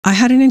I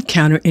had an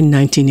encounter in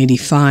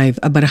 1985,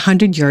 about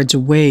 100 yards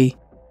away.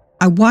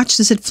 I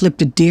watched as it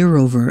flipped a deer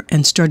over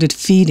and started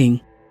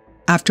feeding.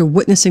 After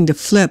witnessing the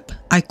flip,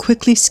 I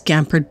quickly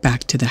scampered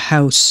back to the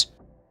house.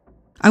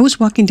 I was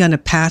walking down a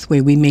pathway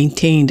we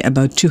maintained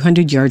about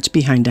 200 yards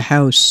behind the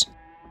house.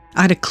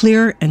 I had a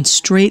clear and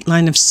straight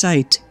line of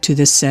sight to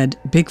the said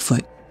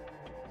Bigfoot.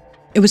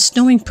 It was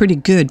snowing pretty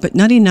good, but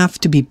not enough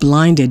to be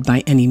blinded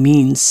by any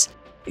means.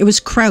 It was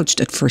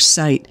crouched at first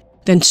sight,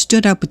 then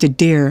stood up with the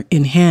deer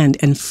in hand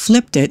and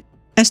flipped it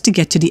as to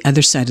get to the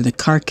other side of the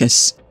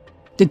carcass.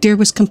 The deer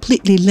was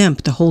completely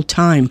limp the whole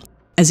time,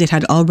 as it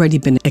had already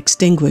been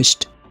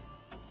extinguished.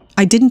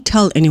 I didn't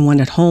tell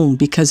anyone at home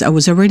because I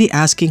was already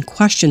asking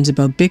questions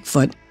about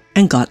Bigfoot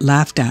and got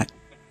laughed at.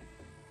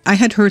 I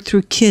had heard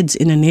through kids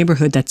in a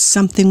neighborhood that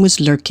something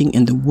was lurking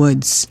in the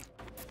woods.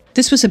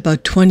 This was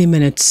about 20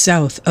 minutes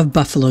south of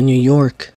Buffalo, New York.